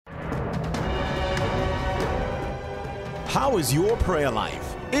How is your prayer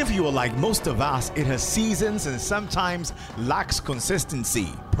life? If you are like most of us, it has seasons and sometimes lacks consistency.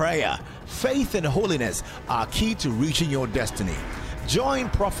 Prayer, faith, and holiness are key to reaching your destiny. Join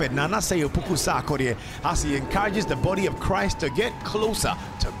Prophet Nanase Opoku Sarkodie as he encourages the body of Christ to get closer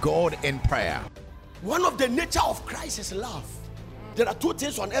to God in prayer. One of the nature of Christ is love. There are two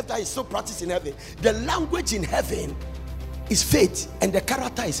things on earth that is so practiced in heaven. The language in heaven is faith, and the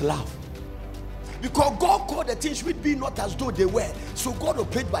character is love. Because God called the things which be not as though they were. So God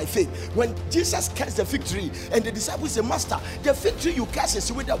obeyed by faith. When Jesus cursed the fig tree and the disciples said, Master, the fig tree you curse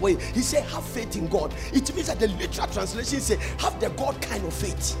is with away. He said, have faith in God. It means that the literal translation says, have the God kind of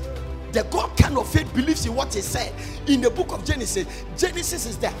faith. The God kind of faith believes in what he said. In the book of Genesis, Genesis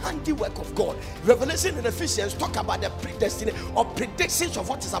is the handiwork of God. Revelation and Ephesians talk about the predestiny or predictions of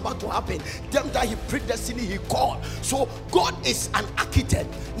what is about to happen. Them that he predestined, he called. So God is an architect.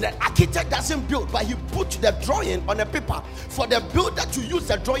 The architect doesn't build, but he put the drawing on a paper for the builder to use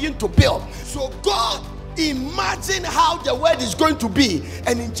the drawing to build. So God imagine how the world is going to be,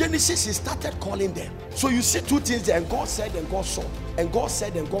 and in Genesis he started calling them. So you see two things there, and God said and God saw, and God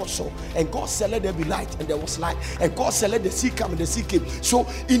said and God saw, and God said let there be light, and there was light, and God said let the sea come, and the sea came. So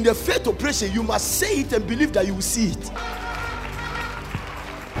in the faith operation you must say it and believe that you will see it.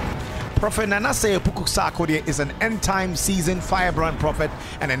 Prophet Nanase Opoku Sarkodie is an end-time seasoned firebrand prophet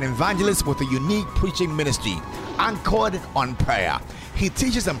and an evangelist with a unique preaching ministry anchored on prayer. He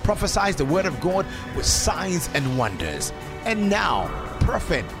teaches and prophesies the word of God with signs and wonders. And now,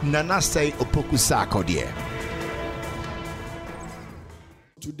 Prophet Nanase Opoku Sarkodie.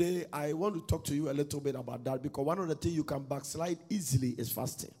 Today, I want to talk to you a little bit about that, because one of the things you can backslide easily is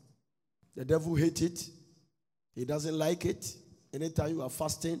fasting. The devil hates it. He doesn't like it. Anytime you are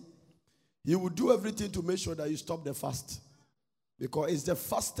fasting, he will do everything to make sure that you stop the fast, because it's the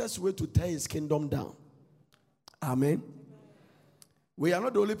fastest way to tear his kingdom down. Amen. We are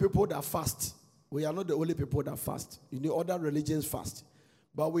not the only people that fast. We are not the only people that fast. You know, other religions fast.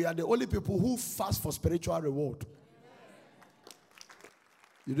 But we are the only people who fast for spiritual reward.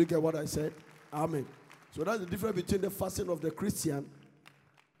 You didn't get what I said? Amen. So that's the difference between the fasting of the Christian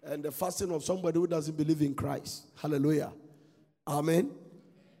and the fasting of somebody who doesn't believe in Christ. Hallelujah. Amen.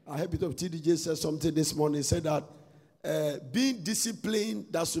 I heard Bishop TDJ said something this morning. He said that being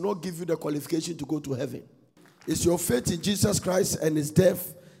disciplined does not give you the qualification to go to heaven. It's your faith in Jesus Christ and his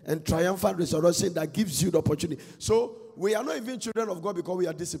death and triumphant resurrection that gives you the opportunity. So we are not even children of God because we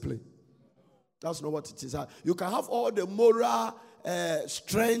are disciplined. That's not what it is. You can have all the moral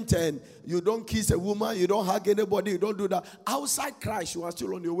strength, and you don't kiss a woman, you don't hug anybody, you don't do that. Outside Christ, you are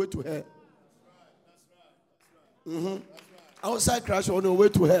still on your way to hell. Outside Christ, you're on your way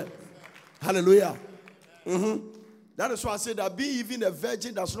to hell. Hallelujah. That is why I say that being even a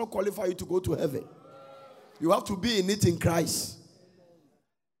virgin does not qualify you to go to heaven. You have to be in it in Christ.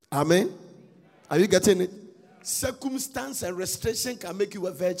 Amen. Are you getting it? Circumstance and restriction can make you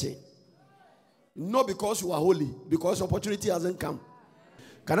a virgin. Not because you are holy, because opportunity hasn't come.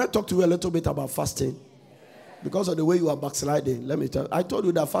 Can I talk to you a little bit about fasting? Because of the way you are backsliding. Let me tell you. I told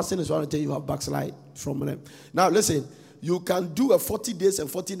you that fasting is one of the things you have backslide from them. Now listen, you can do a 40 days and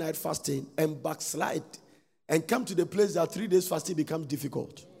 40 night fasting and backslide and come to the place that 3 days fasting becomes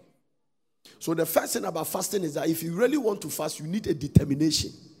difficult. So the first thing about fasting is that if you really want to fast, you need a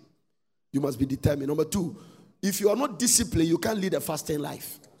determination. You must be determined. Number two, if you are not disciplined, you can't lead a fasting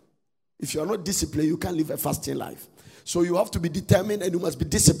life. If you are not disciplined, you can't live a fasting life. So you have to be determined and you must be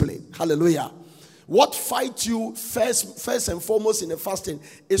disciplined. Hallelujah. What fights you first and foremost in the fasting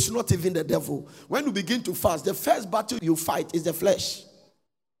is not even the devil. When you begin to fast, the first battle you fight is the flesh.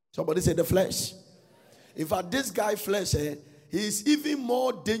 Somebody say the flesh. In fact, this guy flesh, he is even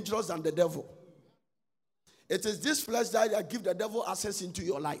more dangerous than the devil. It is this flesh that gives the devil access into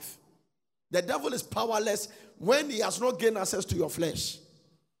your life. The devil is powerless when he has not gained access to your flesh.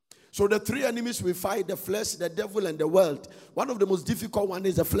 So the three enemies we fight, the flesh, the devil, and the world. One of the most difficult one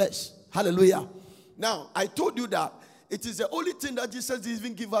is the flesh. Hallelujah. Now, I told you that it is the only thing that Jesus didn't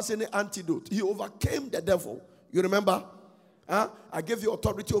even give us any antidote. He overcame the devil. You remember? I gave you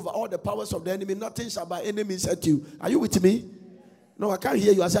authority over all the powers of the enemy. Nothing shall by enemies hurt you. Are you with me? No, I can't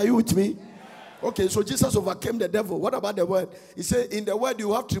hear you. I say, are you with me? Okay, so Jesus overcame the devil. What about the word? He said, in the word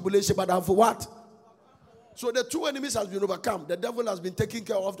you have tribulation, but have what? So the two enemies has been overcome. The devil has been taken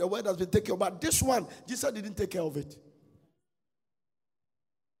care of. The word has been taken care of. But this one, Jesus didn't take care of it.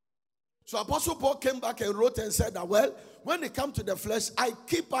 So Apostle Paul came back and wrote and said that, well, when it comes to the flesh, I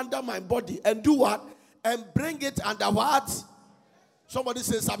keep under my body and do what? And bring it under what? Somebody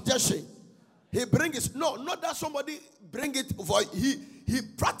says subjection. He bring it. No, not that somebody bring it. He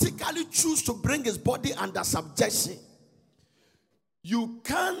practically choose to bring his body under subjection. You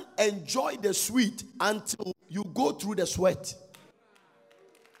can't enjoy the sweet until you go through the sweat.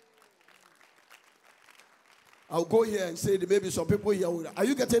 I'll go here and say that maybe some people here will. Are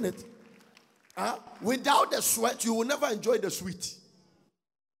you getting it? Without the sweat, you will never enjoy the sweet.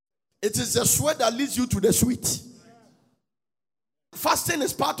 It is the sweat that leads you to the sweet. Fasting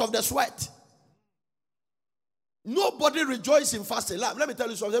is part of the sweat. Nobody rejoices in fasting. Let me tell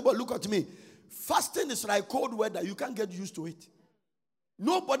you something. But look at me. Fasting is like cold weather. You can't get used to it.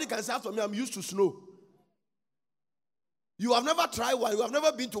 Nobody can say after me, I'm used to snow. You have never tried one. You have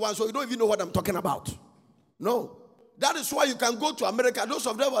never been to one, so you don't even know what I'm talking about. No. That is why you can go to America. Those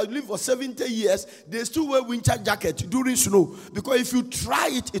of them who live for 70 years, they still wear winter jacket during snow. Because if you try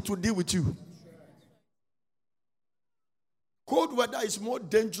it, it will deal with you. Cold weather is more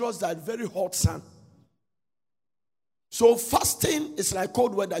dangerous than very hot sun. So fasting is like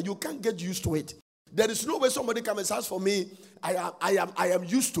cold weather. You can't get used to it. There is no way somebody comes and says for me, I am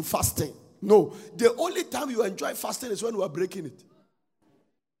used to fasting. No. The only time you enjoy fasting is when you are breaking it.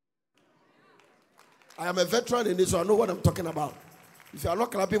 I am a veteran in this, so I know what I'm talking about. If you are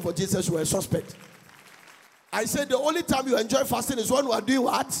not clapping for Jesus, you are a suspect. I said the only time you enjoy fasting is when you are doing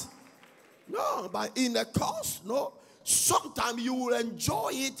what? No, but in the course, no. Sometimes you will enjoy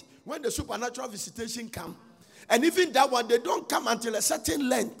it when the supernatural visitation comes. And even that one, they don't come until a certain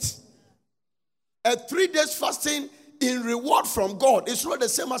length. A 3 days fasting in reward from God is not the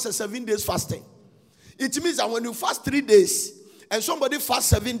same as a 7 days fasting. It means that when you fast 3 days, and somebody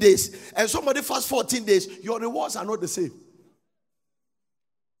fasts 7 days, and somebody fasts 14 days, your rewards are not the same.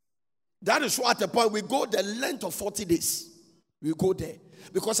 That is why at the point we go the length of 40 days. We go there.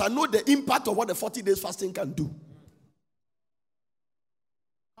 Because I know the impact of what the 40 days fasting can do.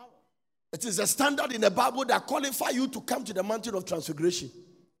 It is a standard in the Bible that qualifies you to come to the mountain of transfiguration.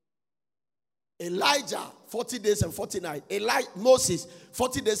 Elijah, 40 days and 40 nights. Moses,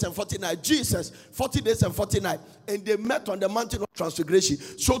 40 days and 40 nights. Jesus, 40 days and 40 nights. And they met on the mountain of transfiguration.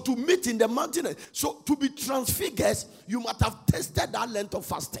 So to meet in the mountain, so to be transfigured, you must have tested that length of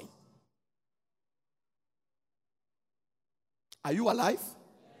fasting. Are you alive?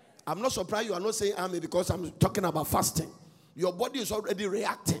 I'm not surprised you are not saying amen because I'm talking about fasting. Your body is already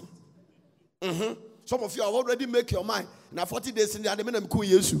reacting. Some of you have already made your mind. Now 40 days in the other minute,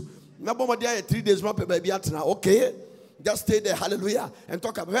 3 days, okay? Just stay there, hallelujah, and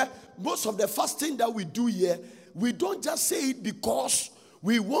talk about it. Most of the fasting that we do here, we don't just say it because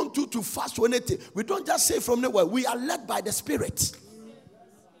we want you to fast or anything. We don't just say from nowhere. We are led by the Spirit.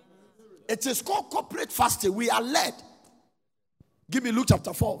 It is called corporate fasting. We are led. Give me Luke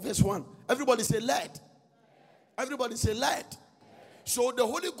chapter 4, verse 1. Everybody say led. Everybody say led. So the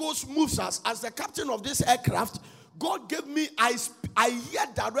Holy Ghost moves us as the captain of this aircraft. God gave me, I hear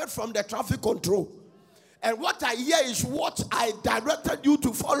direct from the traffic control. And what I hear is what I directed you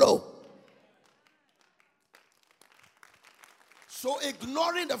to follow. So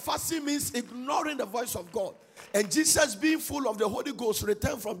ignoring the fasting means ignoring the voice of God. And Jesus, being full of the Holy Ghost,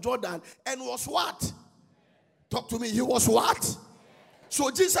 returned from Jordan and was what? Talk to me. He was what? So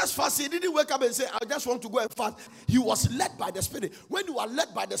Jesus fasted. He didn't wake up and say, I just want to go and fast. He was led by the Spirit. When you are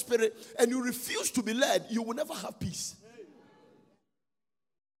led by the Spirit and you refuse to be led, you will never have peace.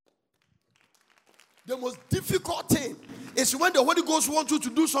 The most difficult thing is when the Holy Ghost wants you to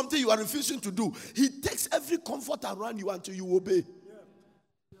do something you are refusing to do. He takes every comfort around you until you obey.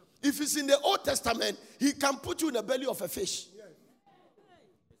 If it's in the Old Testament, he can put you in the belly of a fish.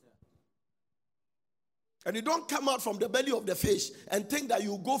 And you don't come out from the belly of the fish and think that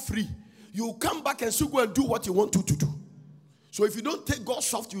you go free. You come back and still go and do what you want to do. So if you don't take God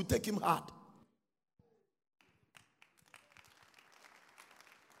soft, you take him hard.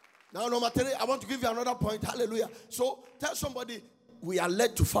 Now, number 3, I want to give you another point. Hallelujah. So tell somebody, we are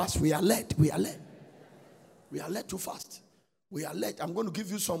led to fast. We are led. We are led. We are led to fast. We are led. I'm going to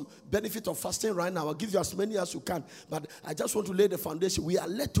give you some benefit of fasting right now. I'll give you as many as you can. But I just want to lay the foundation. We are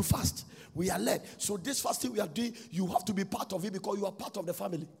led to fast. We are led. So this fasting we are doing, you have to be part of it because you are part of the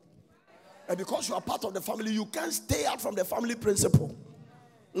family. And because you are part of the family, you can't stay out from the family principle.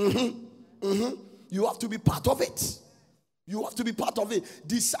 You have to be part of it. You have to be part of it.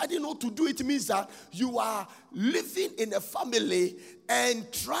 Deciding not to do it means that you are living in a family and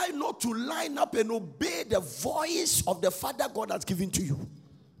try not to line up and obey the voice of the Father God has given to you.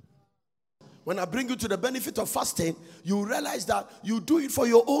 When I bring you to the benefit of fasting, you realize that you do it for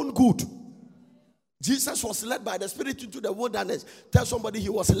your own good. Jesus was led by the Spirit into the wilderness. Tell somebody he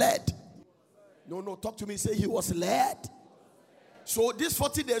was led. No, talk to me. Say he was led. So these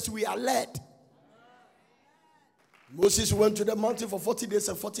 40 days we are led. Moses went to the mountain for 40 days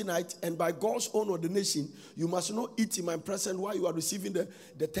and 40 nights, and by God's own ordination, you must not eat in my presence while you are receiving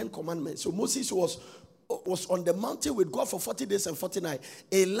the 10 commandments. So Moses was on the mountain with God for 40 days and 40 nights.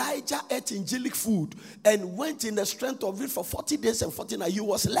 Elijah ate angelic food and went in the strength of it for 40 days and 40 nights. He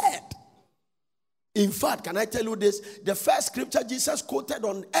was led. In fact, can I tell you this? The first scripture Jesus quoted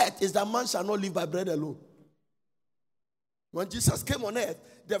on earth is that man shall not live by bread alone. When Jesus came on earth,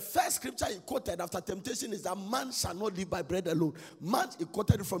 the first scripture he quoted after temptation is that man shall not live by bread alone. Man, he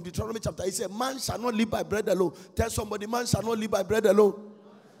quoted it from Deuteronomy chapter. He said, man shall not live by bread alone. Tell somebody, man shall not live by bread alone.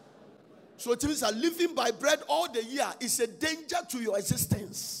 So it means that living by bread all the year is a danger to your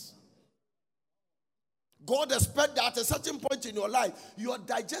existence. God expects that at a certain point in your life, your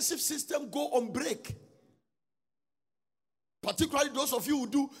digestive system go on break. Particularly those of you who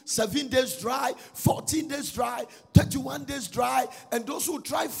do 7 days dry, 14 days dry, 31 days dry, and those who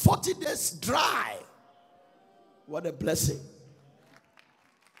try 40 days dry. What a blessing.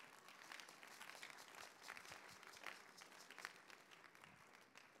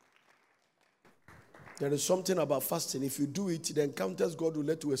 There is something about fasting. If you do it, the encounters God will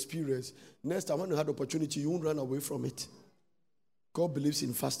let you experience. Next time when you have the opportunity, you won't run away from it. God believes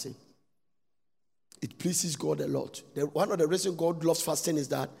in fasting. It pleases God a lot. One of the reasons God loves fasting is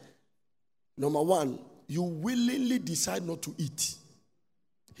that, number one, you willingly decide not to eat.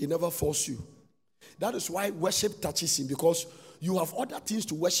 He never forces you. That is why worship touches him, because you have other things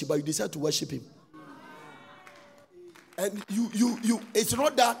to worship, but you decide to worship him. And you it's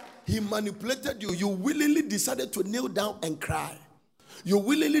not that he manipulated you. You willingly decided to kneel down and cry. You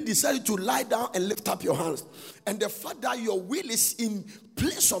willingly decided to lie down and lift up your hands. And the fact that your will is in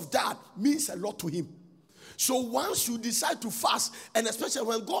place of that means a lot to him. So once you decide to fast, and especially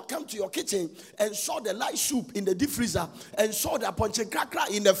when God came to your kitchen and saw the light soup in the deep freezer, and saw the ponche kakra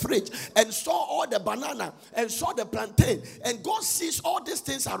in the fridge, and saw all the banana, and saw the plantain, and God sees all these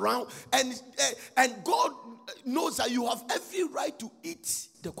things around, and God knows that you have every right to eat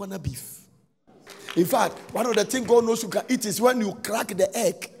the corner beef. In fact, one of the things God knows you can eat is when you crack the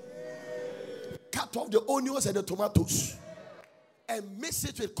egg, cut off the onions and the tomatoes, and mix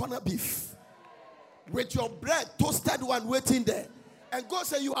it with corner beef, with your bread, toasted one waiting there. And God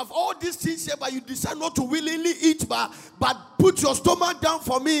said, you have all these things here, but you decide not to willingly eat, but put your stomach down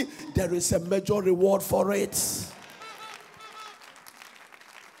for me. There is a major reward for it.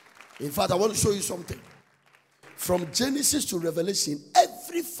 In fact, I want to show you something. From Genesis to Revelation,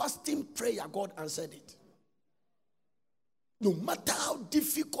 every fasting prayer, God answered it. No matter how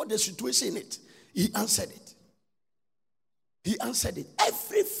difficult the situation is, he answered it. He answered it.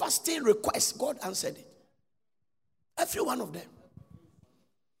 Every fasting request, God answered it. Every one of them.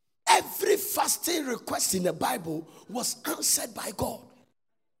 Every fasting request in the Bible was answered by God.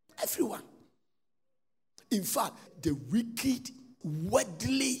 Everyone. In fact, the wicked,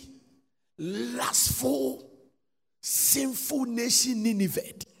 worldly, lustful, sinful nation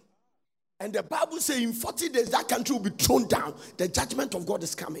Nineveh. And the Bible says in 40 days that country will be thrown down. The judgment of God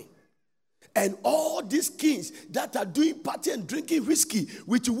is coming. And all these kings that are doing party and drinking whiskey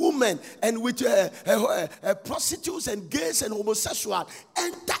with women and with prostitutes and gays and homosexuals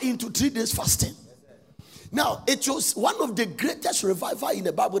enter into 3 days fasting. Now, it was one of the greatest revival in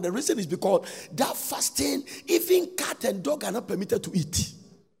the Bible. The reason is because that fasting, even cat and dog are not permitted to eat.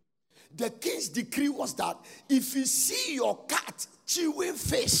 The king's decree was that if you see your cat chewing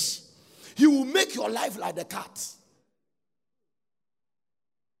fish, he will make your life like the cat.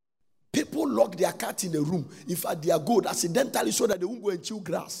 People lock their cat in a room. In fact, they are good accidentally so that they won't go and chew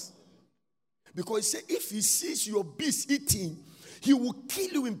grass. Because he said, if he sees your beast eating, he will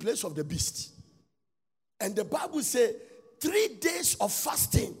kill you in place of the beast. And the Bible says 3 days of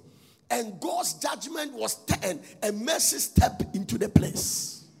fasting, and God's judgment was turned, and mercy stepped into the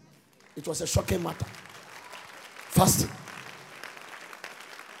place. It was a shocking matter. Fasting.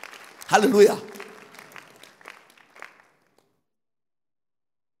 Hallelujah.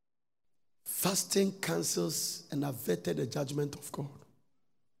 Fasting cancels and averted the judgment of God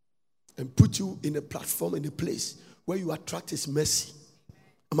and put you in a platform, in a place where you attract his mercy.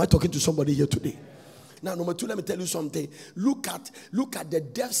 Am I talking to somebody here today? Now, number 2, let me tell you something. Look at the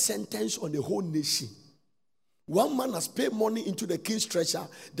death sentence on the whole nation. One man has paid money into the king's treasure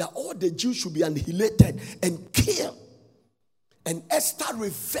that all the Jews should be annihilated and killed. And Esther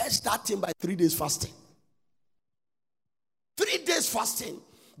reversed that thing by 3 days fasting. 3 days fasting.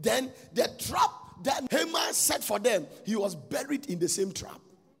 Then the trap that Haman set for them, he was buried in the same trap.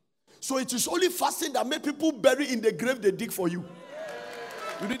 So it is only fasting that made people bury in the grave they dig for you.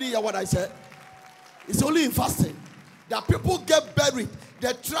 You didn't hear what I said? It's only in fasting that people get buried.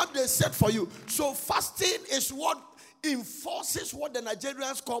 The trap they set for you. So fasting is what enforces what the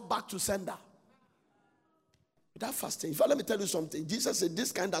Nigerians call back to sender. Without fasting. In fact, let me tell you something. Jesus said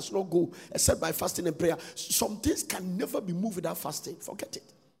this kind does not go except by fasting and prayer. Some things can never be moved without fasting. Forget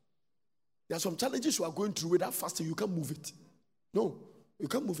it. There are some challenges you are going through without fasting. You can't move it. No, you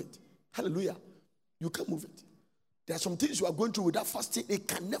can't move it. Hallelujah. You can't move it. There are some things you are going through without fasting. It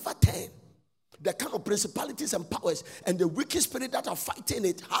can never turn. The kind of principalities and powers and the wicked spirit that are fighting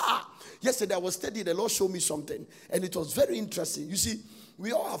it. Yesterday I was studying. The Lord showed me something. And it was very interesting. You see,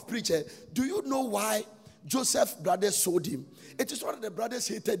 we all have preached. Do you know why Joseph's brothers sold him? It is not that the brothers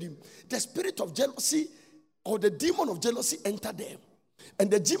hated him. The spirit of jealousy or the demon of jealousy entered them. And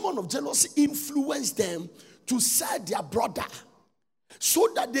the demon of jealousy influenced them to sell their brother so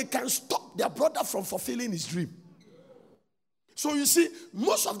that they can stop their brother from fulfilling his dream. So you see,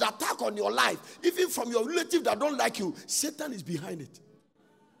 most of the attack on your life, even from your relative that don't like you, Satan is behind it.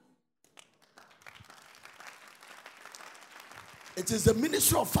 It is the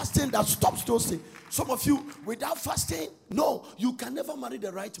ministry of fasting that stops those things. Some of you, without fasting, no, you can never marry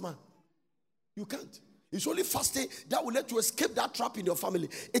the right man. You can't. It's only fasting that will let you escape that trap in your family.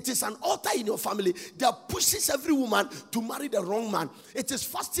 It is an altar in your family that pushes every woman to marry the wrong man. It is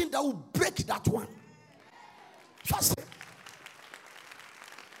fasting that will break that one. Fasting.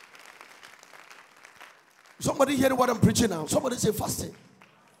 Somebody hearing what I'm preaching now? Somebody say fasting.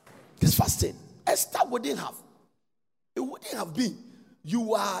 It's fasting. Esther wouldn't have. It wouldn't have been.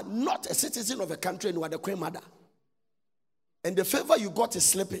 You are not a citizen of a country and you are the queen mother. And the favor you got is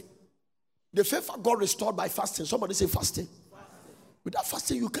slipping. The favor got restored by fasting. Somebody say fasting. Without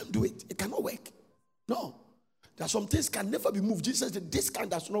fasting, you can't do it. It cannot work. No. There are some things can never be moved. Jesus said this kind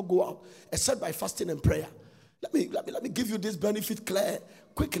does not go out except by fasting and prayer. Let me give you this benefit clear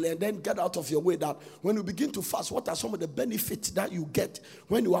quickly and then get out of your way that when you begin to fast, what are some of the benefits that you get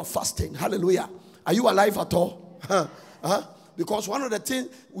when you are fasting? Hallelujah. Are you alive at all? Because one of the things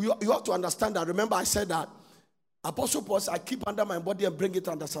you have to understand that, remember I said that Apostle Paul said, I keep under my body and bring it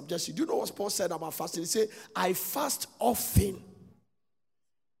under subjection. Do you know what Paul said about fasting? He said, I fast often.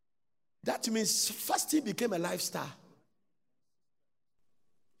 That means fasting became a lifestyle.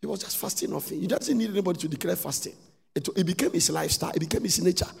 He was just fasting often. He doesn't need anybody to declare fasting. It became his lifestyle. It became his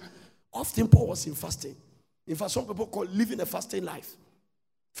nature. Often Paul was in fasting. In fact, some people call living a fasting life.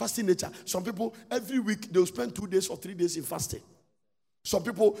 Fasting nature. Some people, every week, they will spend 2 days or 3 days in fasting. Some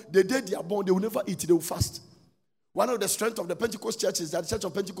people, the day they are born, they will never eat. They will fast. One of the strengths of the Pentecost church is that the Church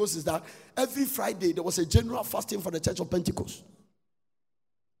of Pentecost is that every Friday, there was a general fasting for the Church of Pentecost.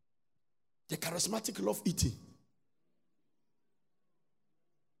 The charismatic love eating.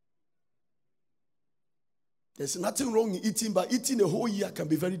 There's nothing wrong in eating, but eating a whole year can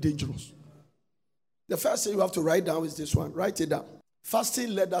be very dangerous. The first thing you have to write down is this one. Write it down.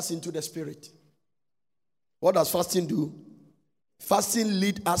 Fasting led us into the spirit. What does fasting do? Fasting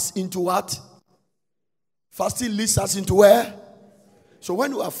leads us into what? Fasting leads us into where? So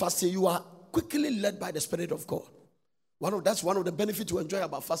when you are fasting, you are quickly led by the Spirit of God. That's one of the benefits you enjoy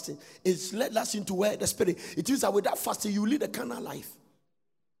about fasting. It's led us into where? The Spirit. It means that without fasting, you lead a carnal life.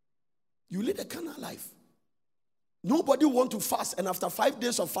 You lead a carnal life. Nobody wants to fast, and after 5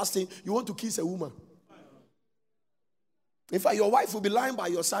 days of fasting, you want to kiss a woman. In fact, your wife will be lying by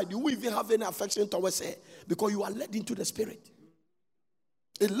your side. You won't even have any affection towards her because you are led into the Spirit.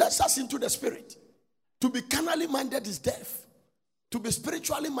 It lets us into the Spirit. To be carnally minded is death. To be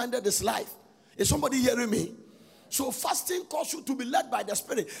spiritually minded is life. Is somebody hearing me? So fasting calls you to be led by the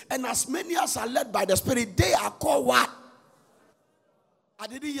Spirit. And as many as are led by the Spirit, they are called what? I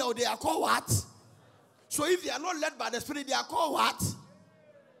didn't hear. They are called what? So if they are not led by the Spirit, they are called what?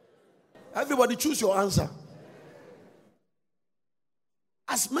 Everybody choose your answer.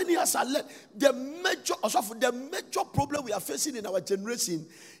 As many as are led, the major problem we are facing in our generation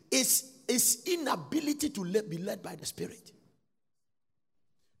is inability to be led by the Spirit.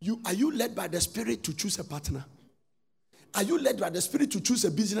 Are you led by the Spirit to choose a partner? Are you led by the Spirit to choose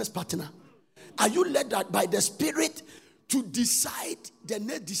a business partner? Are you led by the Spirit to decide the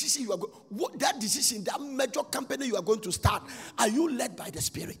next decision you are going? That decision, that major company you are going to start, are you led by the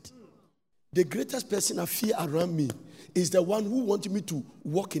Spirit? The greatest person I fear around me is the one who wants me to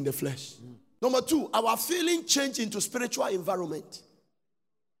walk in the flesh. Number 2, our feeling change into spiritual environment.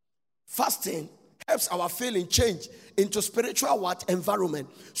 Fasting helps our feeling change into spiritual what? Environment.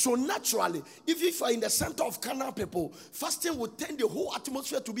 So naturally, if you are in the center of carnal people, fasting will turn the whole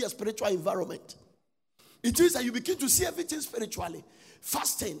atmosphere to be a spiritual environment. It means that you begin to see everything spiritually.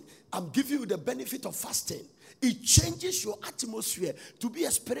 Fasting, I'm giving you the benefit of fasting. It changes your atmosphere to be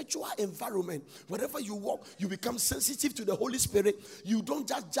a spiritual environment. Wherever you walk, you become sensitive to the Holy Spirit. You don't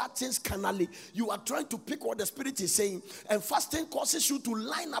just judge things carnally. You are trying to pick what the Spirit is saying. And fasting causes you to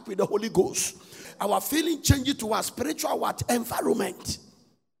line up with the Holy Ghost. Our feeling changes to our spiritual what? Environment.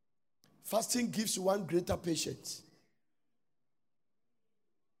 Fasting gives one greater patience.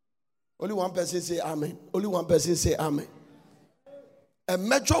 Only one person say amen. Only one person say amen. A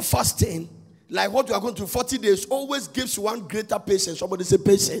major fasting, like what you are going to 40 days, always gives one greater patience. Somebody say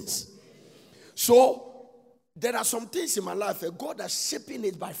patience. So, there are some things in my life, God is shaping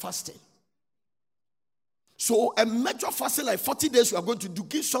it by fasting. So, a major fasting like 40 days you are going to do,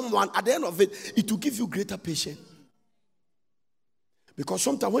 give someone, at the end of it, it will give you greater patience. Because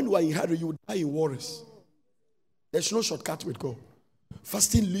sometimes when you are in hurry, you will die in worries. There's no shortcut with God.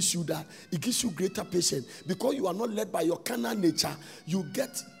 Fasting leads you that. It gives you greater patience. Because you are not led by your carnal nature, you get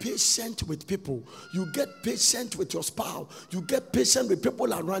patient with people. You get patient with your spouse. You get patient with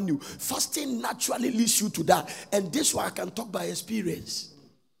people around you. Fasting naturally leads you to that. And this one I can talk by experience.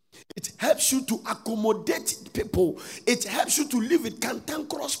 It helps you to accommodate people. It helps you to live with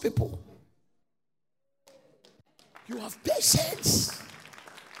cantankerous people. You have patience.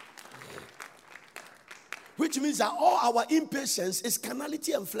 Which means that all our impatience is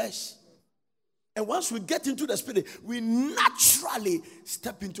carnality and flesh. And once we get into the Spirit, we naturally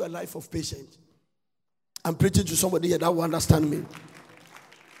step into a life of patience. I'm preaching to somebody here that will understand me.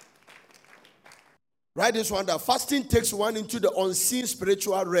 Write this one, that fasting takes one into the unseen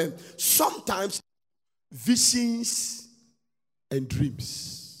spiritual realm. Sometimes visions and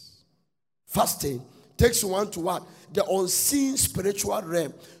dreams. Fasting takes one to what? The unseen spiritual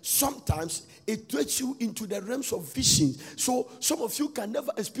realm. Sometimes it takes you into the realms of vision. So some of you can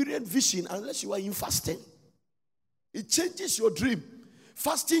never experience vision unless you are in fasting. It changes your dream.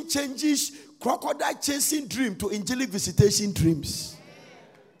 Fasting changes crocodile chasing dream to angelic visitation dreams.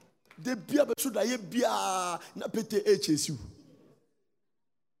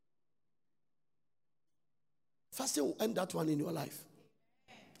 Fasting will end that one in your life.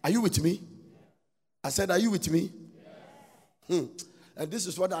 Are you with me? I said, are you with me? And this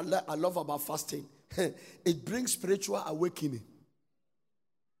is what I love about fasting. It brings spiritual awakening.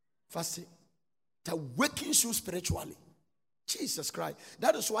 Fasting. It awakens you spiritually. Jesus Christ.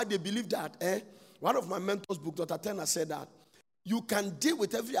 That is why they believe that. One of my mentors' book, Dr. Turner, said that you can deal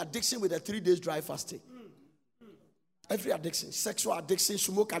with every addiction with a 3 days dry fasting. Every addiction, sexual addiction,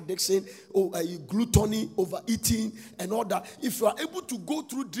 smoke addiction, gluttony, overeating, and all that. If you are able to go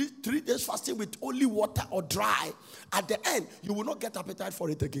through 3 days fasting with only water or dry, at the end, you will not get appetite for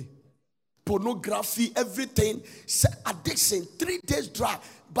it again. Pornography, everything, addiction, 3 days dry.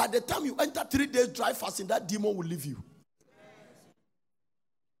 By the time you enter 3 days dry fasting, that demon will leave you.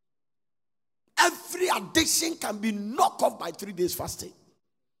 Every addiction can be knocked off by 3 days fasting.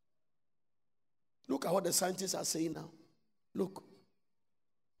 Look at what the scientists are saying now. Look.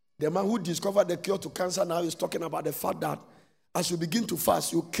 The man who discovered the cure to cancer now is talking about the fact that as you begin to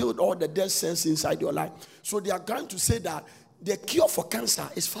fast, you killed all the dead cells inside your life. So they are going to say that the cure for cancer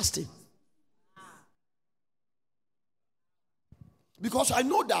is fasting. Because I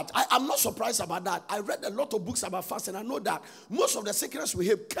know that. I'm not surprised about that. I read a lot of books about fasting. I know that most of the sickness we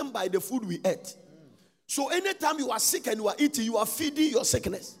have came by the food we ate. So anytime you are sick and you are eating, you are feeding your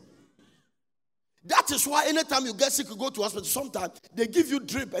sickness. That is why anytime you get sick, you go to hospital. Sometimes they give you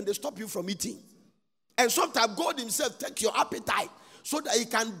drip and they stop you from eating. And sometimes God himself takes your appetite so that he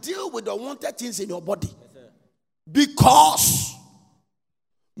can deal with the unwanted things in your body. Yes, because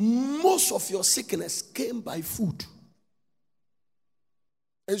most of your sickness came by food.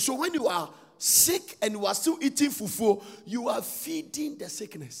 And so when you are sick and you are still eating fufu, you are feeding the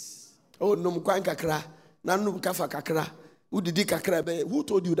sickness. Oh, no, kakra. Who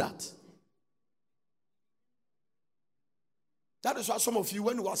told you that? That is why some of you,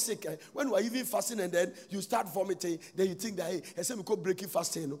 when you are sick, when you are even fasting and then you start vomiting, then you think that, hey, I said we call breaking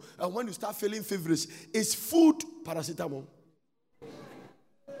fasting. And when you start feeling feverish, it's food, paracetamol.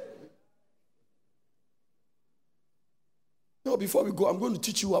 No, before we go, I'm going to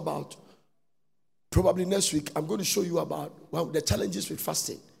teach you about, probably next week, I'm going to show you about the challenges with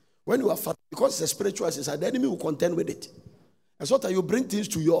fasting. When you are fasting, because it's a spiritual exercise, the enemy will contend with it. And so that you bring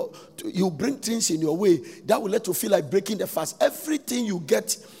things you bring things in your way that will let you feel like breaking the fast. Everything you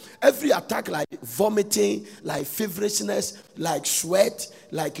get, every attack like vomiting, like feverishness, like sweat,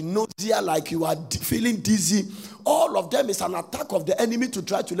 like nausea, like you are feeling dizzy, all of them is an attack of the enemy to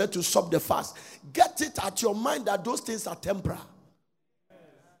try to let you stop the fast. Get it at your mind that those things are temporal.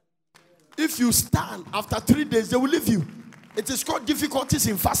 If you stand after 3 days, they will leave you. It is called difficulties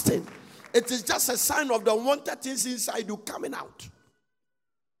in fasting. It is just a sign of the unwanted things inside you coming out.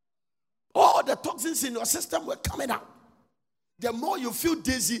 All the toxins in your system were coming out. The more you feel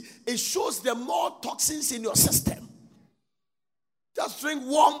dizzy, it shows the more toxins in your system. Just drink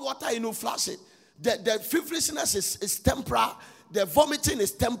warm water and you flush it. The feverishness is temporal. The vomiting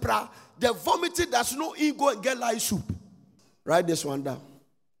is temporal. The vomiting does no ego and get like soup. Write this one down.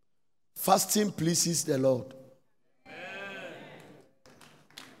 Fasting pleases the Lord.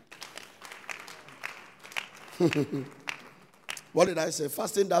 What did I say?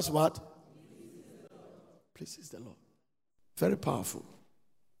 Fasting does what? Pleases the Lord. Very powerful.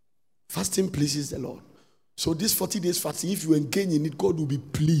 Fasting pleases the Lord. So this 40 days fasting, if you engage in it, God will be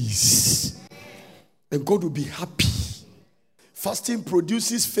pleased. And God will be happy. Fasting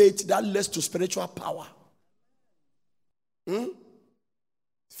produces faith that leads to spiritual power.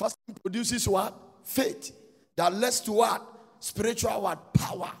 Fasting produces what? Faith. That leads to what? Spiritual what?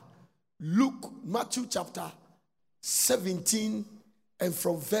 Power. Matthew chapter 17 and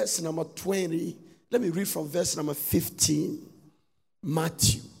from verse number 20. Let me read from verse number 15.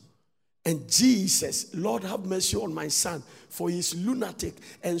 Matthew. And Jesus, Lord have mercy on my son, for he is lunatic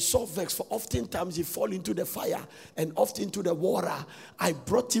and so vexed, for oftentimes he fall into the fire and often into the water. I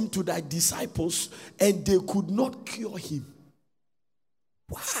brought him to thy disciples and they could not cure him.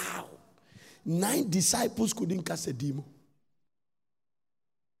 Wow. 9 disciples couldn't cast a demon.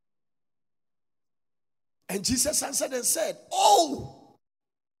 And Jesus answered and said, oh,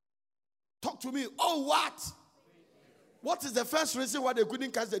 talk to me. Oh, what? What is the first reason why they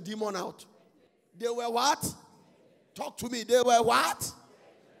couldn't cast the demon out? They were what? Talk to me. They were what?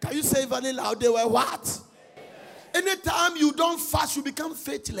 Can you say very loud? They were what? Anytime you don't fast, you become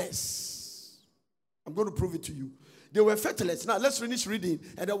faithless. I'm going to prove it to you. They were faithless. Now let's finish reading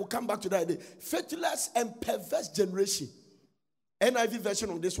and then we'll come back to that idea. Faithless and perverse generation. NIV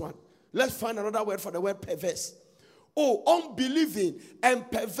version of this one. Let's find another word for the word perverse. Oh, unbelieving and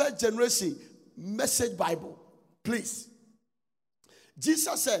perverse generation. Message Bible. Please.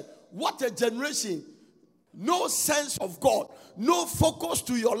 Jesus said, what a generation. No sense of God. No focus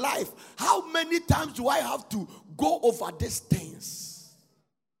to your life. How many times do I have to go over these things?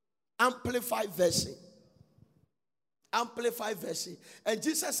 Amplified version. Amplified version. And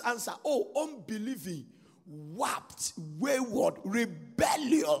Jesus answered, oh, unbelieving, warped, wayward,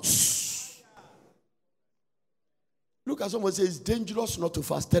 rebellious. Look at someone say it's dangerous not to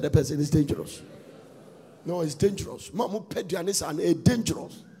fast. Tell the person it's dangerous. No, it's dangerous. Mamu pedianis and it's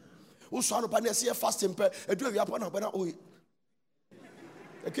dangerous. Also, I see a fasting. I do have a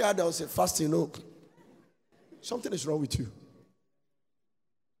okay, say fasting. No, something is wrong with you.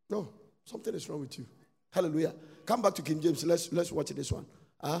 No, something is wrong with you. Hallelujah. Come back to King James. Let's watch this one.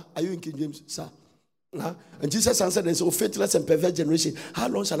 Are you in King James, sir? And Jesus answered and said, oh, faithless and perverse generation, how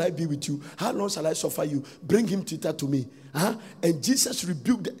long shall I be with you? How long shall I suffer you? Bring him thither to me. And Jesus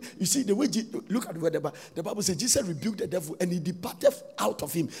rebuked. You see, the way, look at the way the Bible says, Jesus rebuked the devil and he departed out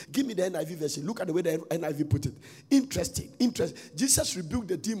of him. Give me the NIV version. Look at the way the NIV put it. Interesting. Jesus rebuked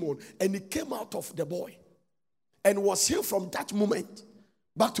the demon and he came out of the boy and was healed from that moment.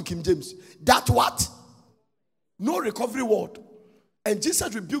 Back to King James. That what? No recovery word. And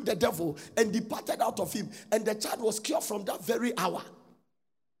Jesus rebuked the devil and departed out of him. And the child was cured from that very hour.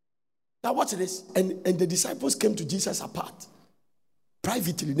 Now watch this. And the disciples came to Jesus apart.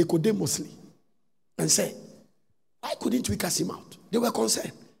 Privately, Nicodemously. And said, why couldn't we cast him out? They were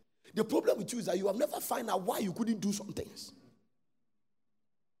concerned. The problem with you is that you have never found out why you couldn't do some things.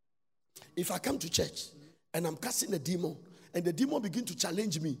 If I come to church and I'm casting a demon, and the demon begin to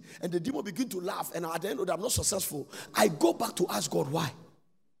challenge me, and the demon begin to laugh, and at the end of it, I'm not successful, I go back to ask God, why?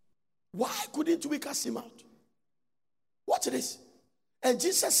 Why couldn't we cast him out? Watch this. And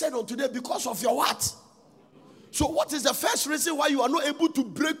Jesus said unto them, because of your what? So what is the first reason why you are not able to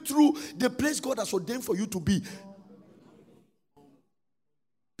break through the place God has ordained for you to be?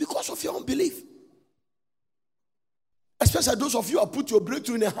 Because of your unbelief. Especially those of you who have put your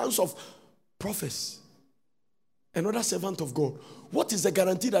breakthrough in the hands of prophets. Another servant of God. What is the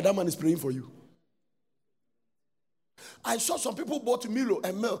guarantee that man is praying for you? I saw some people bought Milo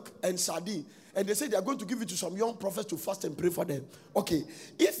and milk and sardine, and they say they are going to give it to some young prophets to fast and pray for them. Okay,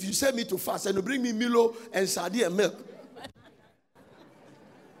 if you send me to fast and you bring me Milo and sardine and milk,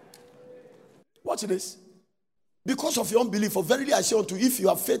 watch this. Because of your unbelief, for verily I say unto you, if you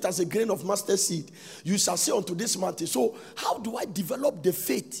have faith as a grain of mustard seed, you shall say unto this mountain. So how do I develop the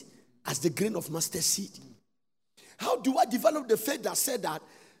faith as the grain of mustard seed? How do I develop the faith that said that,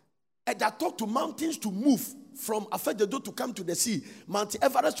 and that talk to mountains to move from Afededo to come to the sea, Mount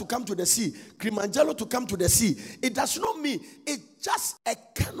Everest to come to the sea, Kilimanjaro to come to the sea. It does not mean, it's just a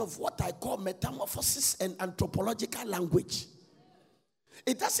kind of what I call metamorphosis and anthropological language.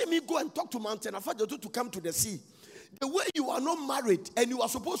 It doesn't mean go and talk to Mountain Afededo to come to the sea. The way you are not married and you are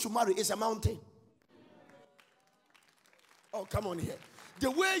supposed to marry is a mountain. Oh, come on here.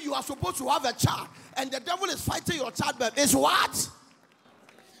 The way you are supposed to have a child and the devil is fighting your childbirth is what?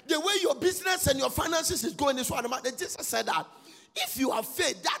 The way your business and your finances is going is what? Jesus said that if you have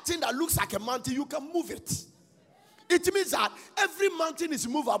faith, that thing that looks like a mountain, you can move it. It means that every mountain is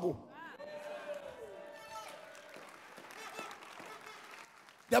movable.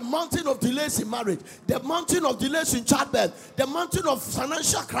 The mountain of delays in marriage, the mountain of delays in childbirth, the mountain of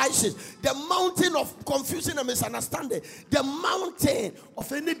financial crisis, the mountain of confusion and misunderstanding, the mountain of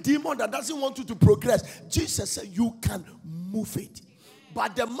any demon that doesn't want you to progress. Jesus said you can move it.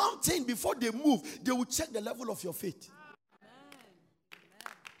 But the mountain, before they move, they will check the level of your faith.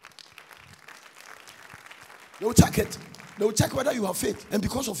 They will check it. They will check whether you have faith. And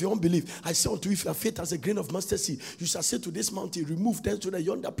because of your unbelief, I say unto you, if you have faith as a grain of mustard seed, you shall say to this mountain, remove thence to the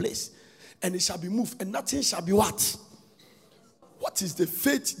yonder place. And it shall be moved. And nothing shall be what? What is the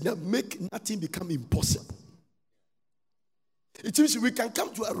faith that make nothing become impossible? It means we can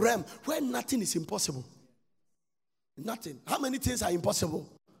come to a realm where nothing is impossible. Nothing. How many things are impossible?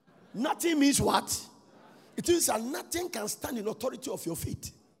 Nothing means what? It means that nothing can stand in authority of your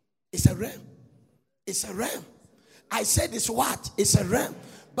faith. It's a realm. It's a realm. I said it's what? It's a realm.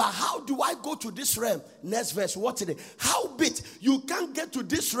 But how do I go to this realm? Next verse, what is it? How big? You can't get to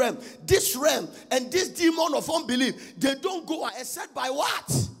this realm, and this demon of unbelief, they don't go except by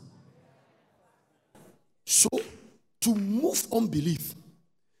what? So, to move unbelief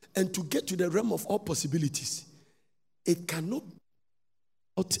and to get to the realm of all possibilities, it cannot be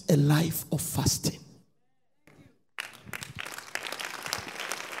without a life of fasting.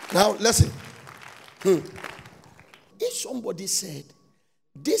 Now, listen. If somebody said,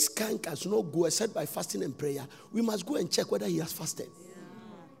 this kind cannot go except by fasting and prayer, we must go and check whether he has fasted.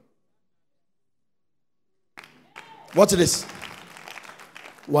 What is this?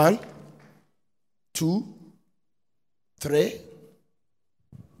 1, 2, 3,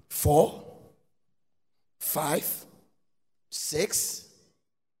 4, 5, 6,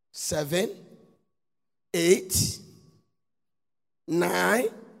 7, 8, 9.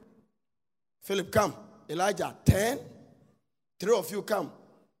 Philip, come. Elijah, 10. 3 of you come.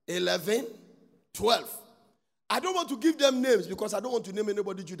 11, 12. I don't want to give them names because I don't want to name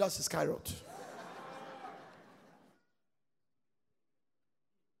anybody Judas Iscariot.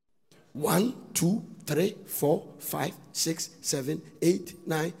 1, 2, 3, 4, 5, 6, 7, 8,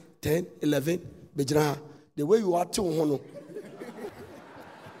 9, 10, 11. Bejra, the way you are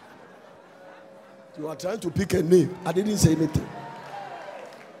you are trying to pick a name. I didn't say anything.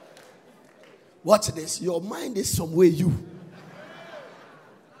 Watch this. Your mind is somewhere you.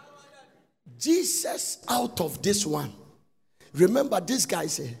 Jesus out of this one. Remember, this guy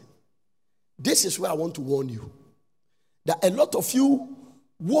said, this is where I want to warn you. That a lot of you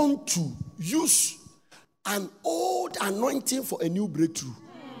want to use an old anointing for a new breakthrough.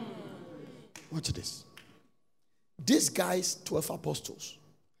 Watch this. These guys, 12 apostles,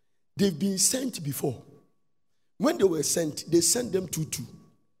 they've been sent before. When they were sent, they sent them 2.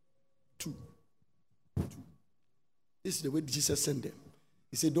 This is the way Jesus sent them.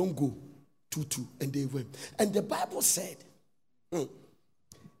 He said, don't go. 2. And they went. And the Bible said,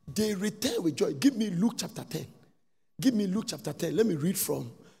 they returned with joy. Give me Luke chapter 10. Give me Luke chapter 10. Let me read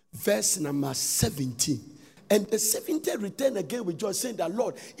from verse number 17. And the 17th returned again with joy, saying that,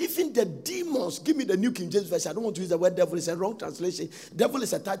 Lord, even the demons, give me the New King James Version. I don't want to use the word devil. It's a wrong translation. Devil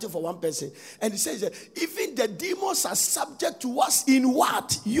is a title for one person. And it says that even the demons are subject to us in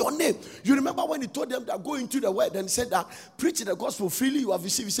what? Your name. You remember when he told them that go into the word and he said that preach the gospel freely you have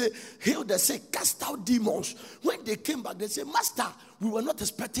received. He said, heal the sick, cast out demons. When they came back, they said, Master, we were not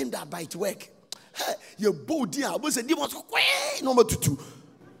expecting that by its work. Hey, you bowed down. I was a demons. Number 2.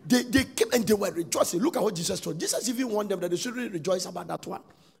 They came and they were rejoicing. Look at what Jesus told. Jesus even warned them that they shouldn't rejoice about that one.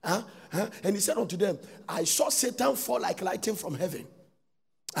 And he said unto them, I saw Satan fall like lightning from heaven.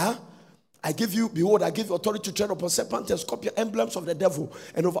 I give you, behold, I give you authority to tread upon serpents and scorpions, emblems of the devil,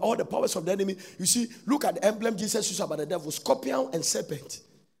 and over all the powers of the enemy. You see, look at the emblem Jesus used about the devil, scorpion and serpent.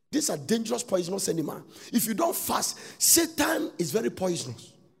 These are dangerous, poisonous animals. If you don't fast, Satan is very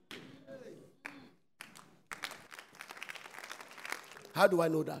poisonous. How do I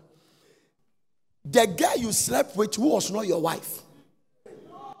know that? The girl you slept with who was not your wife.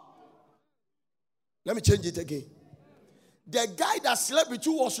 Let me change it again. The guy that slept with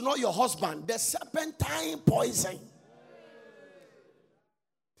you was not your husband. The serpentine poison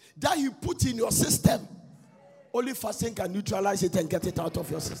that he put in your system, only fasting can neutralize it and get it out of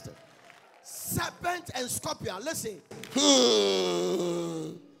your system. Serpent and scorpion. Listen.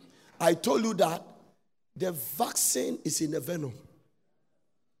 I told you that the vaccine is in the venom.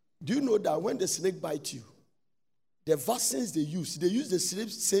 Do you know that when the snake bites you, the vaccines they use the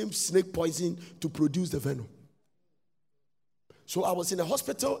same snake poison to produce the venom. So I was in a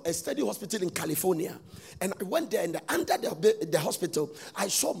hospital, a steady hospital in California, and I went there, and under the hospital, I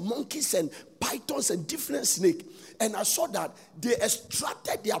saw monkeys and pythons and different snakes, and I saw that they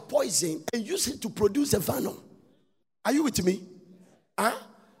extracted their poison and used it to produce a venom. Are you with me? Huh?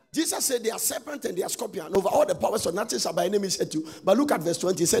 Jesus said they are serpent and they are scorpion. Over all the powers of nothing shall by any means hurt you. But look at verse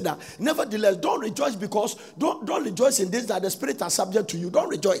 20. He said that, nevertheless, don't rejoice because don't rejoice in this that the spirit are subject to you. Don't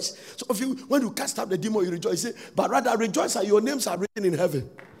rejoice. So when you cast out the demon, you rejoice. But rather rejoice that your names are written in heaven.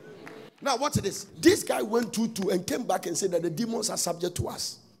 Now, what's this? This guy went to and came back and said that the demons are subject to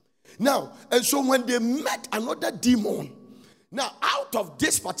us. Now, and so when they met another demon, now out of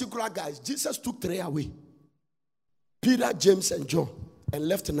this particular guys, Jesus took 3 away. Peter, James, and John. And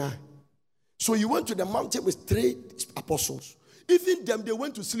left 9. So he went to the mountain with 3 apostles. Even them, they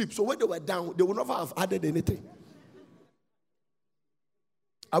went to sleep. So when they were down, they would never have added anything.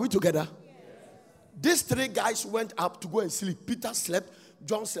 Are we together? Yes. These 3 guys went up to go and sleep. Peter slept.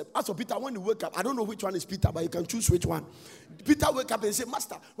 John slept. As for Peter, when he woke up, I don't know which one is Peter, but you can choose which one. Peter woke up and said,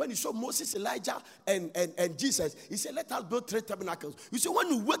 Master, when he saw Moses, Elijah, and Jesus, he said, let us build 3 tabernacles. You see, when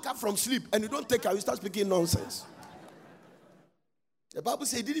you wake up from sleep and you don't take care, you start speaking nonsense. The Bible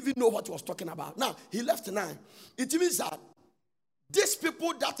says he didn't even know what he was talking about. Now, he left 9. It means that these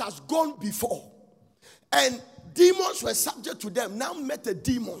people that has gone before and demons were subject to them now met a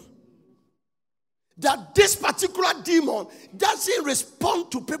demon. That this particular demon doesn't respond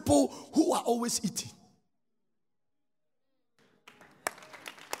to people who are always eating.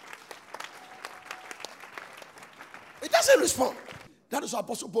 It doesn't respond. That is why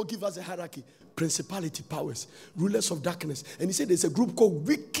Apostle Paul gives us a hierarchy. Principality, powers, rulers of darkness. And he said there's a group called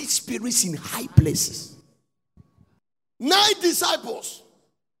wicked spirits in high places. 9 disciples.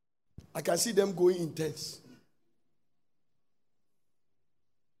 I can see them going intense.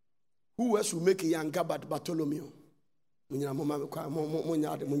 Who else will make a younger but Bartholomew? In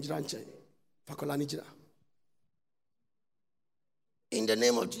the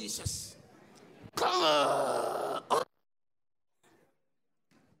name of Jesus. Come on.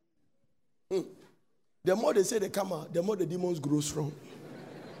 The more they say they come out, the more the demons grow strong.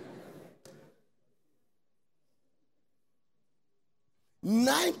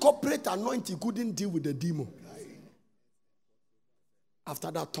 Nine corporate anointing couldn't deal with the demon. After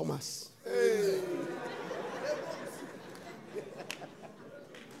that, Thomas. Hey.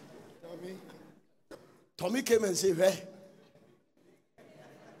 Tommy came and said, hey,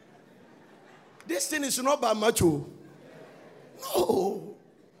 this thing is not by macho. No.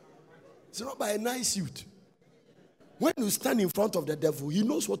 It's not by a nice suit. When you stand in front of the devil, he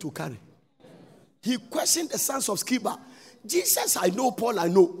knows what to carry. He questioned the sons of Sceva. Jesus, I know. Paul, I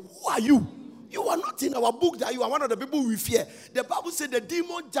know. Who are you? You are not in our book that you are one of the people we fear. The Bible said the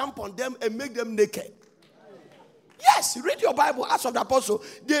demon jump on them and make them naked. Yes, read your Bible, Acts of the Apostle.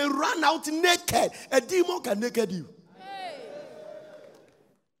 They ran out naked. A demon can naked you.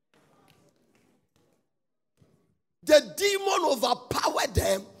 The demon overpowered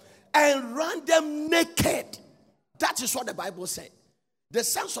them and ran them naked. That is what the Bible said. The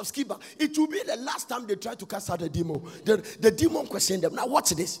sons of Sceva, it will be the last time they try to cast out the demon. The demon questioned them. Now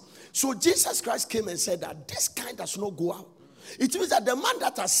watch this. So Jesus Christ came and said that this kind does not go out. It means that the man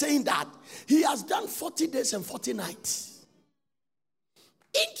that is saying that, he has done 40 days and 40 nights.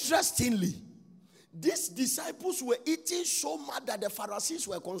 Interestingly, these disciples were eating so much that the Pharisees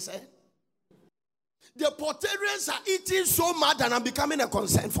were concerned. The Portarians are eating so much that I'm becoming a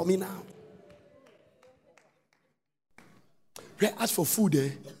concern for me now. As for food,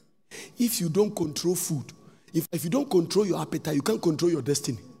 if you don't control food, if you don't control your appetite, you can't control your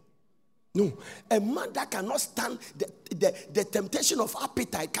destiny. No. A man that cannot stand the temptation of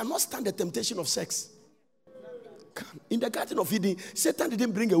appetite cannot stand the temptation of sex. In the Garden of Eden, Satan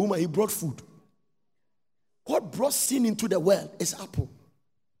didn't bring a woman, he brought food. What brought sin into the world is apple.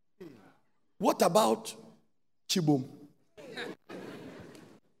 What about chibom?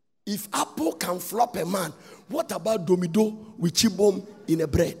 If apple can flop a man, what about domido with chibom in a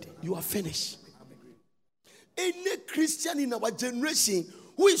bread? You are finished. Any Christian in our generation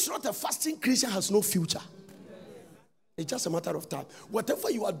who is not a fasting Christian has no future. It's just a matter of time.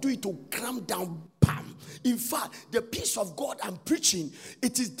 Whatever you are doing to calm down, bam, In fact, the peace of God I'm preaching,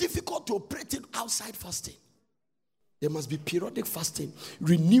 it is difficult to operate it outside fasting. There must be periodic fasting,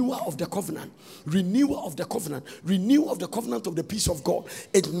 renewal of the covenant, renewal of the covenant, renewal of the covenant of the peace of God.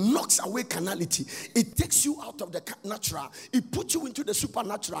 It knocks away carnality. It takes you out of the natural. It puts you into the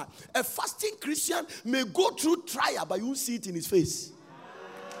supernatural. A fasting Christian may go through trial, but you won't see it in his face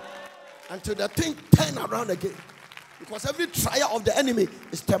until the thing turn around again. Because every trial of the enemy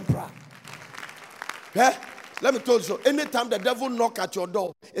is temporal. Yeah? Let me tell you so. Anytime the devil knocks at your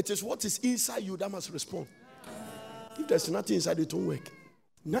door, it is what is inside you that must respond. If there's nothing inside, it won't work.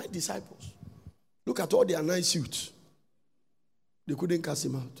 9 disciples. Look at all their 9 suits. They couldn't cast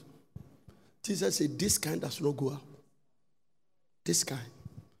him out. Jesus said, this kind does not go out. This kind.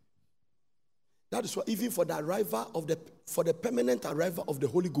 That is why even for the arrival of for the permanent arrival of the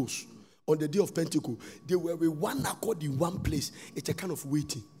Holy Ghost on the day of Pentecost, they were with one accord in one place. It's a kind of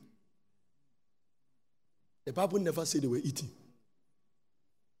waiting. The Bible never said they were eating.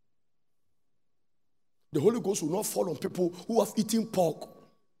 The Holy Ghost will not fall on people who have eaten pork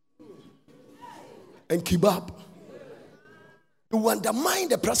and kebab. It will undermine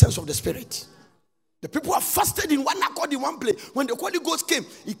the presence of the Spirit. The people have fasted in one accord in one place. When the Holy Ghost came,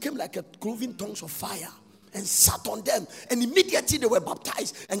 it came like a cloven tongues of fire and sat on them. And immediately they were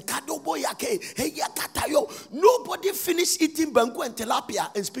baptized. And nobody finished eating banku and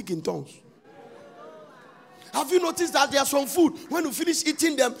tilapia and speak in tongues. Have you noticed that there's some food, when you finish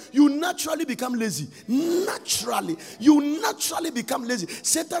eating them, you naturally become lazy? Naturally. You naturally become lazy.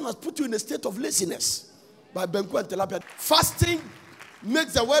 Satan has put you in a state of laziness by banku and tilapia. Fasting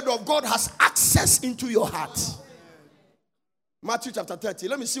makes the word of God has access into your heart. Matthew chapter 30.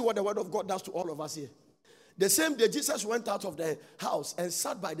 Let me see what the word of God does to all of us here. The same day Jesus went out of the house and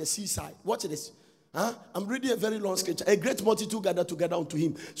sat by the seaside. Watch this. I'm reading a very long scripture. A great multitude gathered together unto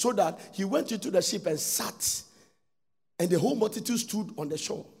him, so that he went into the ship and sat, and the whole multitude stood on the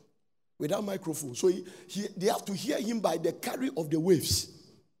shore without microphone. So they have to hear him by the carry of the waves,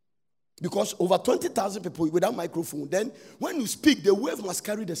 because over 20,000 people without microphone. Then when you speak, the wave must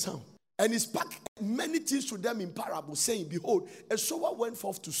carry the sound. And he spoke many things to them in parables, saying, behold, a sower went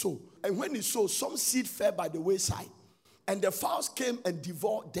forth to sow, and when he sowed, some seed fell by the wayside, and the fowls came and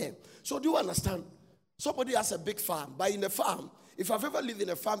devoured them. So do you understand? Somebody has a big farm, but in a farm, if I've ever lived in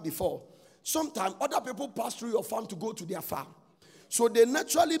a farm before, sometimes other people pass through your farm to go to their farm. So they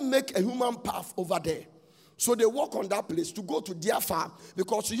naturally make a human path over there. So they walk on that place to go to their farm,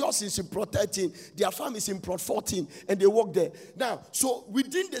 because yours is in Plot 13, their farm is in Plot 14, and they walk there. Now, so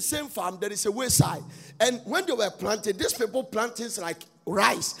within the same farm, there is a wayside. And when they were planted, these people plant things like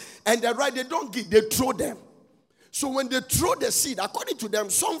rice. And the rice, they don't give, they throw them. So when they throw the seed, according to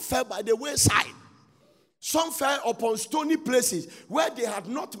them, some fell by the wayside. Some fell upon stony places where they had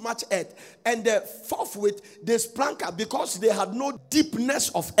not much earth. And forthwith they sprang up, because they had no deepness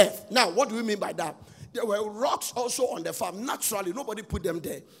of earth. Now, what do we mean by that? There were rocks also on the farm. Naturally, nobody put them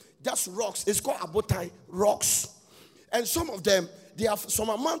there. Just rocks. It's called abotai, rocks. And some of them, they have some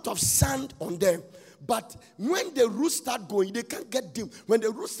amount of sand on them. But when the roots start going, they can't get deep. When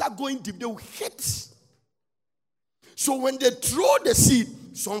the roots start going deep, they will hit. So when they throw the seed,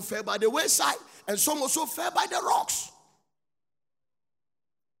 some fell by the wayside, and some also fell by the rocks.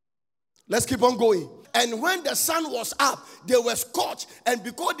 Let's keep on going. And when the sun was up, they were scorched, and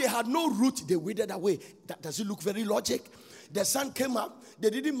because they had no root, they withered away. Does it look very logic? The sun came up, they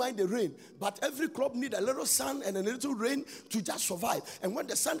didn't mind the rain, but every crop needs a little sun and a little rain to just survive. And when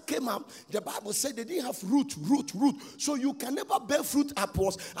the sun came up, the Bible said they didn't have root. So you can never bear fruit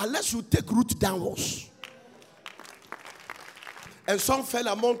upwards unless you take root downwards. And some fell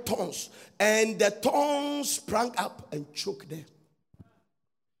among thorns, and the thorns sprang up and choked them.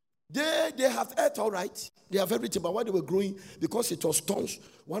 They have earth, all right. They have everything, but while they were growing, because it was thorns,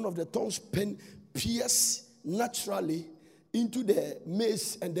 one of the thorns pierced naturally into the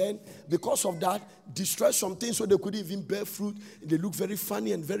maize, and then because of that, destroyed some things, so they couldn't even bear fruit. They look very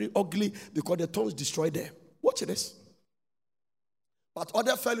funny and very ugly because the thorns destroyed them. Watch this. But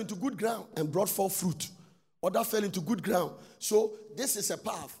others fell into good ground and brought forth fruit. Others fell into good ground. So this is a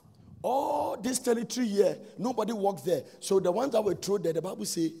path. All this territory here, nobody walked there. So the ones that were thrown there, the Bible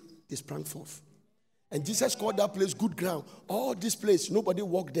says, they sprang forth. And Jesus called that place good ground. All this place, nobody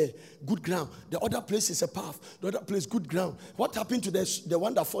walked there. Good ground. The other place is a path. The other place, good ground. What happened to the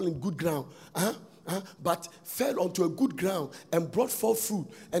one that fell in good ground? But fell onto a good ground and brought forth fruit.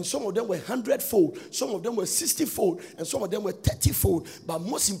 And some of them were 100-fold. Some of them were 60-fold. And some of them were 30-fold. But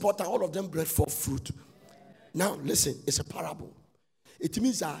most important, all of them brought forth fruit. Now, listen, it's a parable. It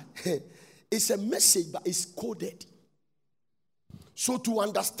means that it's a message, but it's coded. So to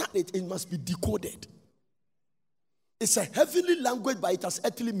understand it, it must be decoded. It's a heavenly language, but it has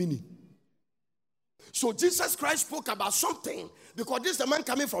earthly meaning. So Jesus Christ spoke about something because this is the man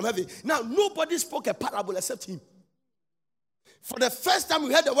coming from heaven. Now, nobody spoke a parable except him. For the first time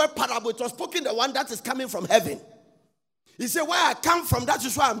we heard the word parable, it was spoken the one that is coming from heaven. He said, where I come from, that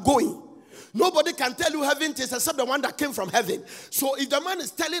is where I'm going. Nobody can tell you heaven is except the one that came from heaven. So if the man is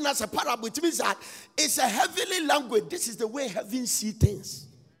telling us a parable, it means that it's a heavenly language. This is the way heaven sees things.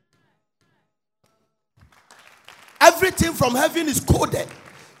 Everything from heaven is coded.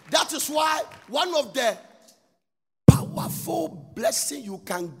 That is why one of the powerful blessings you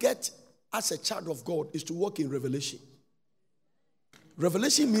can get as a child of God is to walk in revelation.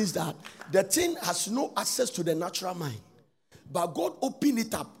 Revelation means that the thing has no access to the natural mind. But God opened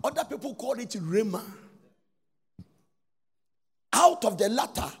it up. Other people call it Rhema. Out of the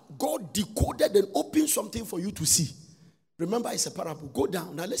latter, God decoded and opened something for you to see. Remember, it's a parable. Go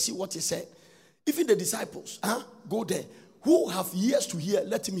down. Now let's see what he said. Even the disciples, go there. Who have ears to hear,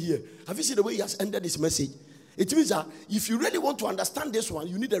 let him hear. Have you seen the way he has ended his message? It means that if you really want to understand this one,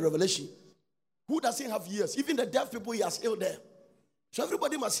 you need a revelation. Who doesn't have ears? Even the deaf people, he has healed them. So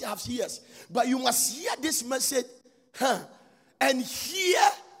everybody must have ears. But you must hear this message, and hear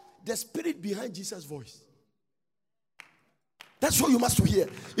the spirit behind Jesus' voice. That's what you must hear.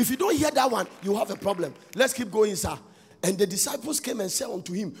 If you don't hear that one, you have a problem. Let's keep going, sir. And the disciples came and said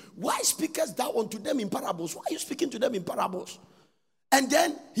unto him, why speakest thou unto them in parables? Why are you speaking to them in parables? And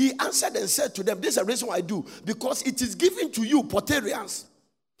then he answered and said to them, this is the reason why I do. Because it is given to you, Potarians,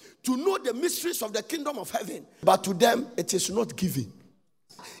 to know the mysteries of the kingdom of heaven. But to them, it is not given.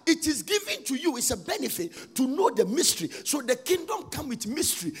 It is given to you. It's a benefit to know the mystery. So the kingdom comes with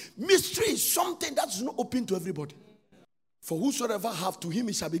mystery. Mystery is something that's not open to everybody. For whosoever have, to him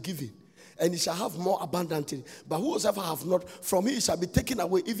it shall be given, and he shall have more abundantly. But whosoever have not, from him it shall be taken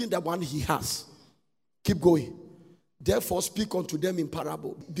away, even the one he has. Keep going. Therefore speak unto them in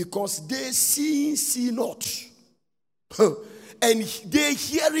parable, because they see not, and they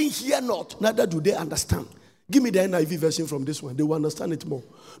hear not, neither do they understand. Give me the NIV version from this one. They will understand it more.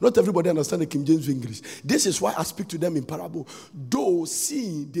 Not everybody understands the King James English. This is why I speak to them in parable. Though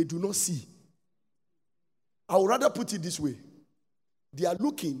seeing, they do not see. I would rather put it this way. They are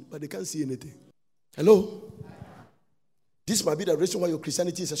looking, but they can't see anything. Hello? This might be the reason why your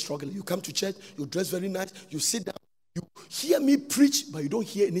Christianity is a struggle. You come to church, you dress very nice, you sit down, you hear me preach, but you don't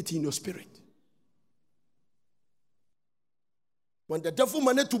hear anything in your spirit. When the devil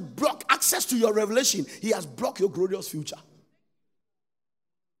managed to block access to your revelation, he has blocked your glorious future.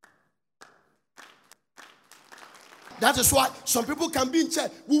 That is why some people can be in church.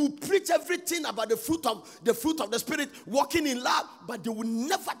 We will preach everything about the fruit of the Spirit, walking in love, but they will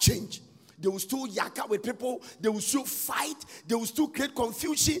never change. They will still yaka with people. They will still fight. They will still create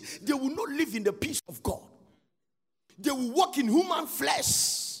confusion. They will not live in the peace of God. They will walk in human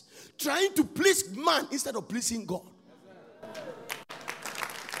flesh, trying to please man instead of pleasing God.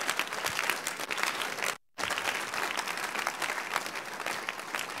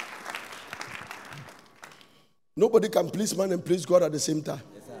 Nobody can please man and please God at the same time.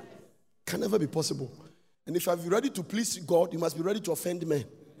 Yes, sir. Can never be possible. And if you are ready to please God, you must be ready to offend men.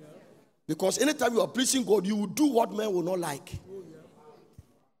 Yeah. Because anytime you are pleasing God, you will do what men will not like. Oh, yeah.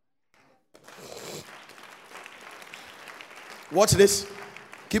 Watch this.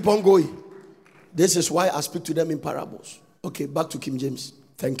 Keep on going. This is why I speak to them in parables. Okay, back to King James.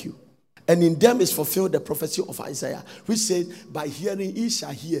 Thank you. And in them is fulfilled the prophecy of Isaiah, which said, by hearing ye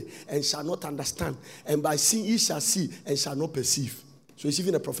shall hear and shall not understand, and by seeing ye shall see and shall not perceive. So it's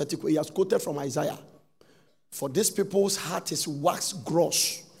even a prophetic way. He has quoted from Isaiah. For this people's heart is wax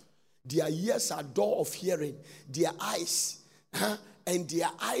gross. Their ears are dull of hearing. Their eyes, and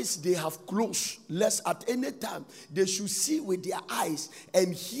their eyes they have closed, lest at any time they should see with their eyes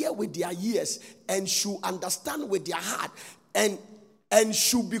and hear with their ears and should understand with their heart and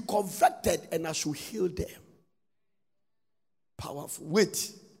should be converted, and I should heal them. Powerful.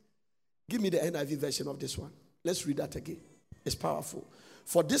 Wait. Give me the NIV version of this one. Let's read that again. It's powerful.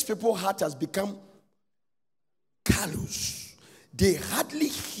 For this people's heart has become callous. They hardly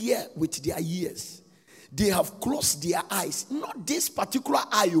hear with their ears. They have closed their eyes. Not this particular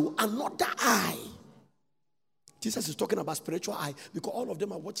eye, another eye. Jesus is talking about spiritual eye because all of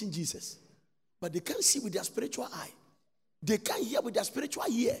them are watching Jesus. But they can't see with their spiritual eye. They can't hear with their spiritual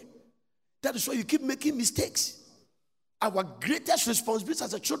ear. That is why you keep making mistakes. Our greatest responsibility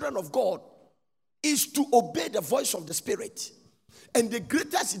as the children of God is to obey the voice of the Spirit. And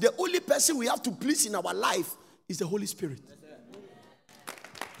the only person we have to please in our life is the Holy Spirit.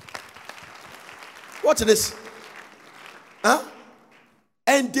 Watch this.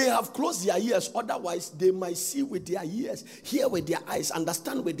 And And they have closed their ears. Otherwise, they might see with their ears, hear with their eyes,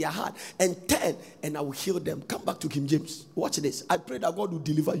 understand with their heart, and turn, and I will heal them. Come back to King James. Watch this. I pray that God will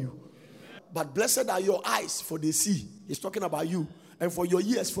deliver you. But blessed are your eyes, for they see. He's talking about you. And for your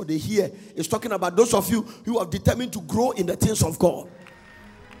ears, for they hear. He's talking about those of you who have determined to grow in the things of God.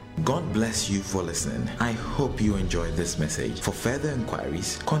 God bless you for listening. I hope you enjoyed this message. For further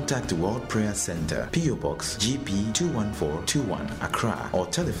inquiries, contact World Prayer Center, PO Box GP 21421, Accra, or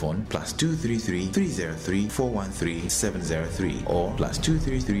telephone +233 303 413 703 or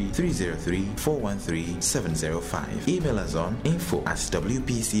 +233 303 413 705. Email us on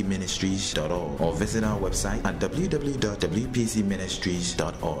info@wpcministries.org or visit our website at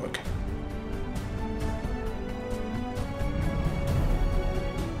www.wpcministries.org.